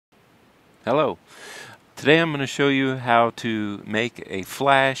Hello. Today I'm going to show you how to make a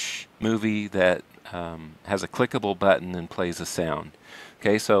Flash movie that has a clickable button and plays a sound.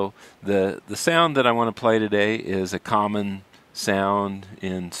 Okay, so the sound that I want to play today is a common sound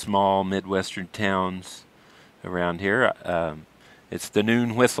in small Midwestern towns around here. It's the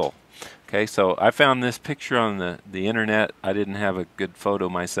noon whistle. Okay, so I found this picture on the internet. I didn't have a good photo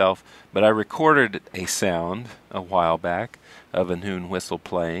myself, but I recorded a sound a while back of a noon whistle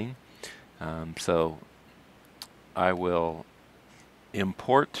playing. So I will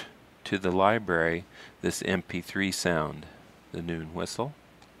import to the library this MP3 sound, the noon whistle.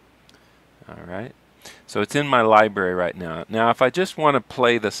 Alright, so it's in my library right now. Now if I just want to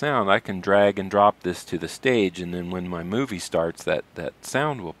play the sound, I can drag and drop this to the stage, and then when my movie starts, that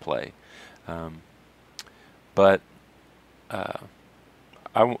sound will play. But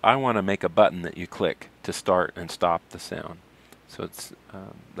I want to make a button that you click to start and stop the sound. So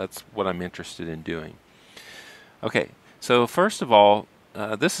that's what I'm interested in doing. Okay, so first of all,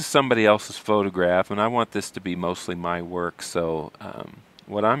 this is somebody else's photograph, and I want this to be mostly my work. So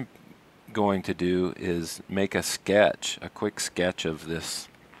what I'm going to do is make a sketch, a quick sketch of this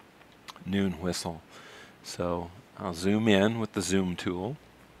noon whistle. So I'll zoom in with the zoom tool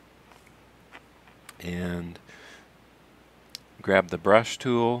and grab the brush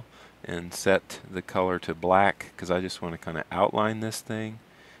tool and set the color to black, because I just want to kind of outline this thing,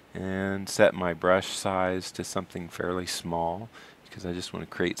 and set my brush size to something fairly small because I just want to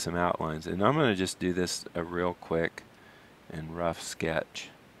create some outlines. And I'm going to just do this a real quick and rough sketch.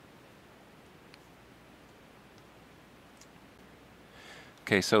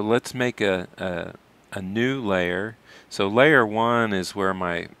 Okay, so let's make a new layer. So layer 1 is where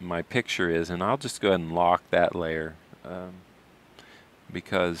my picture is, and I'll just go ahead and lock that layer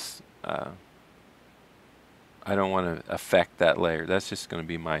because I don't want to affect that layer. That's just going to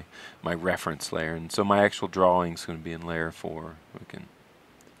be my reference layer, and so my actual drawing is going to be in layer 4.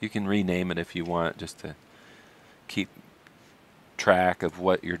 You can rename it if you want, just to keep track of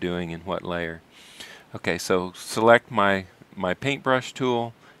what you're doing in what layer. Okay, so select my paintbrush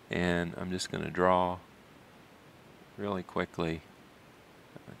tool, and I'm just going to draw really quickly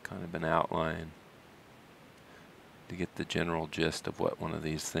kind of an outline to get the general gist of what one of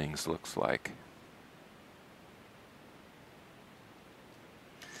these things looks like.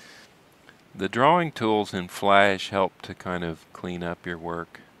 The drawing tools in Flash help to kind of clean up your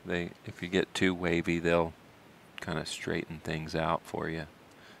work. If you get too wavy, they'll kind of straighten things out for you.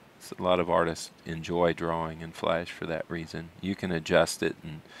 A lot of artists enjoy drawing in Flash for that reason. You can adjust it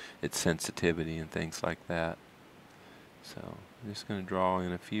and its sensitivity and things like that. So I'm just going to draw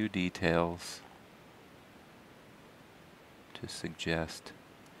in a few details to suggest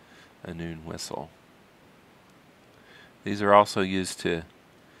a noon whistle. These are also used to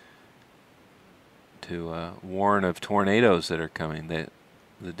warn of tornadoes that are coming.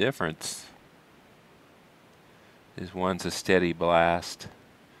 The difference is one's a steady blast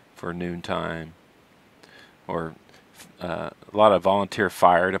for noontime, or a lot of volunteer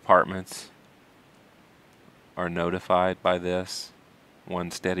fire departments are notified by this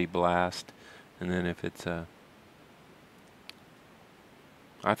one steady blast. And then if it's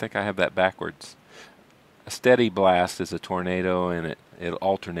I think I have that backwards. A steady blast is a tornado, and it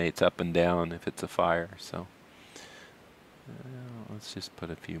alternates up and down if it's a fire. So let's just put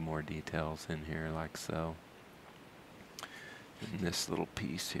a few more details in here, like so. In this little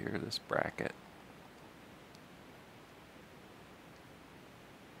piece here, this bracket.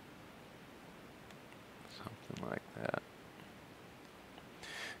 Something like that.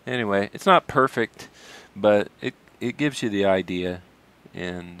 Anyway, it's not perfect, but it gives you the idea.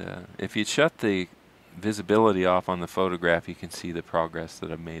 And if you shut the visibility off on the photograph, you can see the progress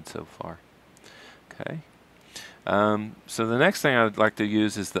that I've made so far. Okay. So the next thing I'd like to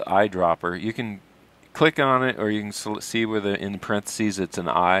use is the eyedropper. You can click on it, or you can see where in parentheses it's an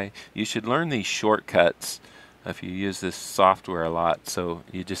eye. You should learn these shortcuts if you use this software a lot. So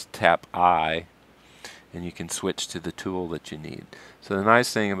you just tap eye, and you can switch to the tool that you need. So the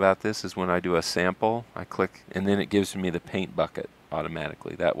nice thing about this is when I do a sample, I click, and then it gives me the paint bucket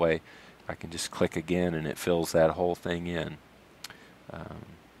automatically. That way I can just click again and it fills that whole thing in.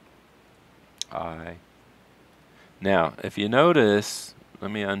 Now if you notice, let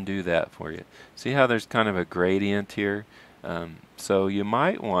me undo that for you. See how there's kind of a gradient here? So you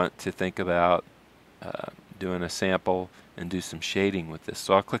might want to think about doing a sample and do some shading with this.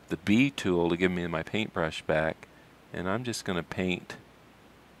 So I'll click the B tool to give me my paintbrush back, and I'm just going to paint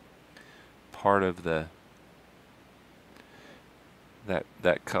part of that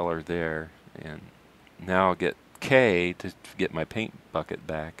color there, and now I'll get K to get my paint bucket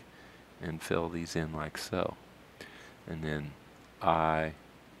back, and fill these in like so. And then I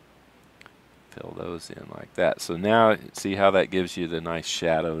fill those in like that. So now see how that gives you the nice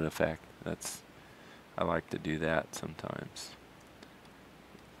shadow effect. I like to do that sometimes.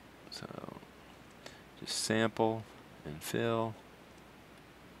 So just sample and fill,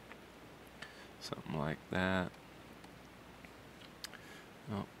 something like that.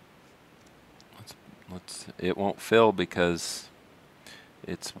 Oh, it won't fill because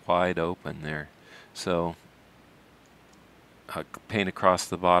it's wide open there. So I'll paint across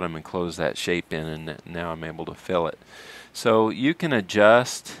the bottom and close that shape in, and now I'm able to fill it. So you can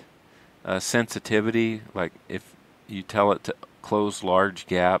adjust sensitivity, like if you tell it to close large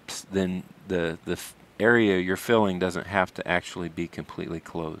gaps, then the area you're filling doesn't have to actually be completely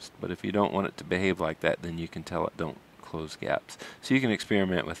closed. But if you don't want it to behave like that, then you can tell it don't close gaps. So you can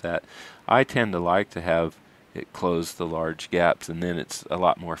experiment with that. I tend to like to have it close the large gaps, and then it's a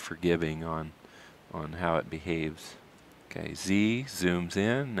lot more forgiving on how it behaves. Okay, Z zooms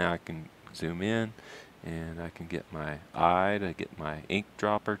in. Now I can zoom in, and I can get my eye to get my ink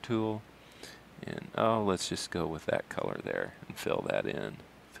dropper tool, and oh, let's just go with that color there and fill that in.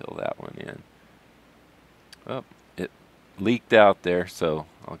 Fill that one in. Oh, it leaked out there, so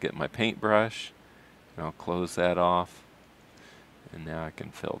I'll get my paintbrush and I'll close that off, and now I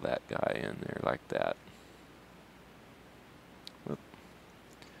can fill that guy in there like that. Oop.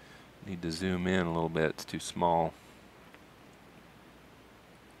 Need to zoom in a little bit, it's too small.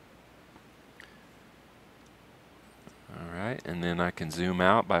 Alright, and then I can zoom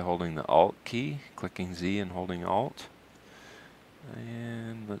out by holding the Alt key, clicking Z and holding Alt.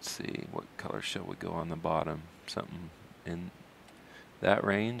 And let's see, what color shall we go on the bottom? Something in that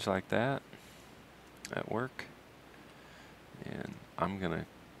range like that. That work. And I'm gonna,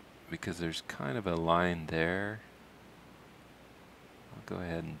 because there's kind of a line there, I'll go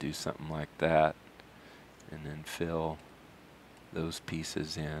ahead and do something like that, and then fill those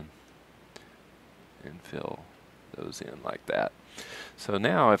pieces in, and fill those in like that. So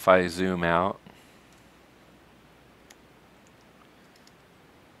now if I zoom out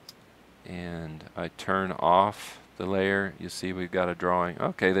and I turn off the layer, you see we've got a drawing.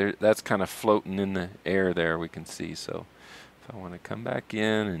 Okay, there, that's kind of floating in the air there, we can see. So if I want to come back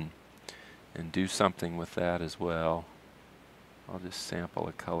in and do something with that as well, I'll just sample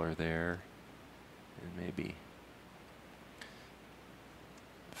a color there and maybe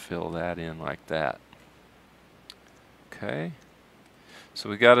fill that in like that. Okay, so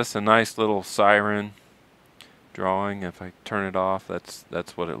we got us a nice little siren drawing. If I turn it off,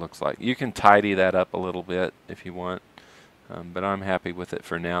 that's what it looks like. You can tidy that up a little bit if you want, but I'm happy with it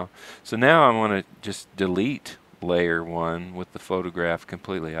for now. So now I want to just delete layer 1 with the photograph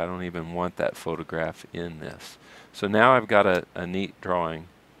completely. I don't even want that photograph in this. So now I've got a neat drawing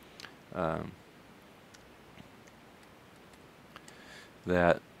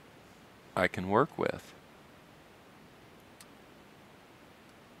that I can work with.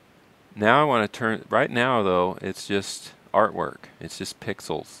 Now I want to turn, right now though, it's just artwork. It's just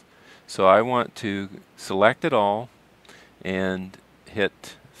pixels. So I want to select it all and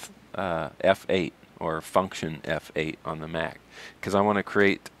hit F8 or function F8 on the Mac, because I want to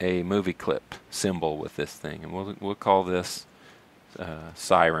create a movie clip symbol with this thing, and we'll call this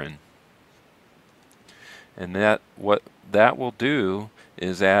siren. And what that will do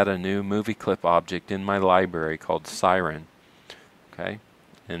is add a new movie clip object in my library called siren. Okay.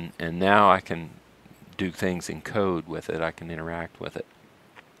 And now I can do things in code with it. I can interact with it.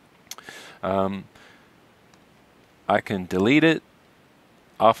 I can delete it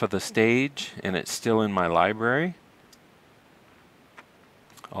off of the stage, and it's still in my library.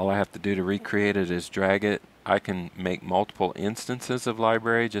 All I have to do to recreate it is drag it. I can make multiple instances of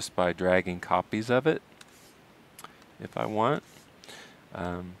library just by dragging copies of it if I want.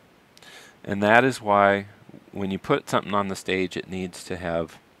 And that is why when you put something on the stage, it needs to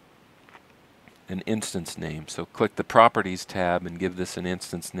have an instance name. So click the Properties tab and give this an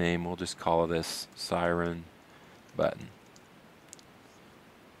instance name. We'll just call this Siren Button.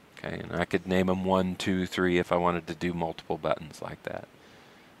 Okay, and I could name them 1, 2, 3 if I wanted to do multiple buttons like that.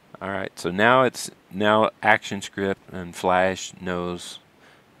 Alright, so now Actionscript and Flash knows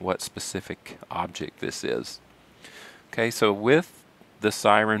what specific object this is. Okay, so with the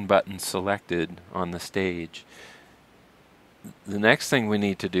siren button selected on the stage, the next thing we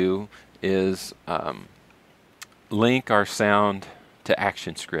need to do is link our sound to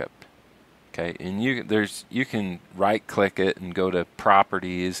Actionscript. Okay, and you can right click it and go to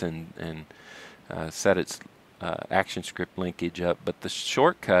Properties and set its Actionscript linkage up, but the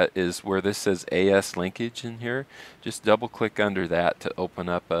shortcut is where this says AS linkage in here. Just double click under that to open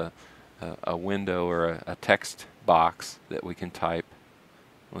up a a window or a text box that we can type.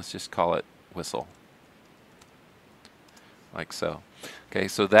 Let's just call it whistle, like so. Okay,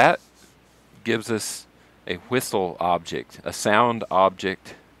 so that gives us a whistle object, a sound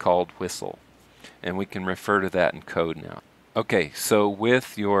object called whistle, and we can refer to that in code now. Okay, so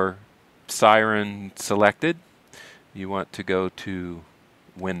with your siren selected, you want to go to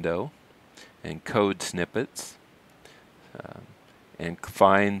Window and Code Snippets, and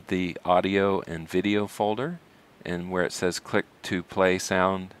find the audio and video folder, and where it says click to play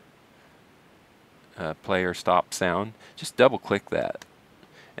sound, play or stop sound, just double click that,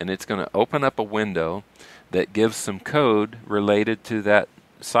 and it's going to open up a window that gives some code related to that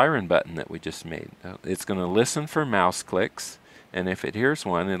siren button that we just made. It's going to listen for mouse clicks, and if it hears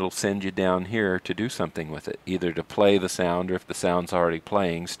one, it'll send you down here to do something with it, either to play the sound, or if the sound's already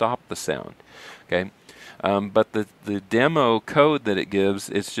playing, stop the sound. Okay, but the demo code that it gives,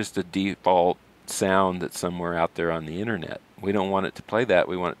 it's just a default sound that's somewhere out there on the internet. We don't want it to play that,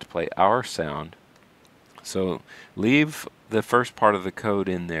 we want it to play our sound. So leave the first part of the code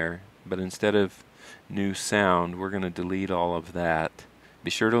in there, but instead of new sound, we're going to delete all of that. Be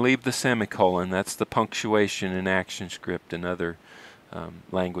sure to leave the semicolon. That's the punctuation in Actionscript and other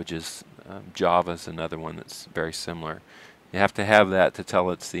languages. Java's another one that's very similar. You have to have that to tell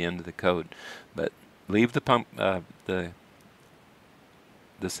it's the end of the code. But leave the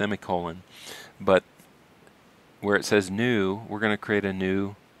semicolon. But where it says new, we're going to create a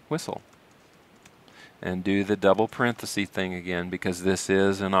new whistle. And do the double parenthesis thing again, because this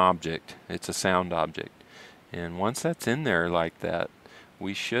is an object. It's a sound object. And once that's in there like that,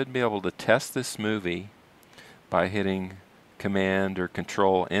 we should be able to test this movie by hitting Command or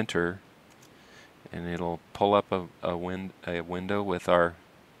Control Enter, and it'll pull up a window with our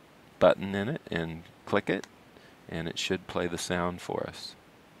button in it, and click it, and it should play the sound for us.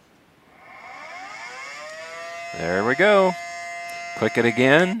 There we go. Click it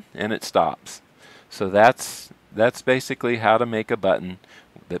again, and it stops. So that's basically how to make a button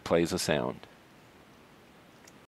that plays a sound.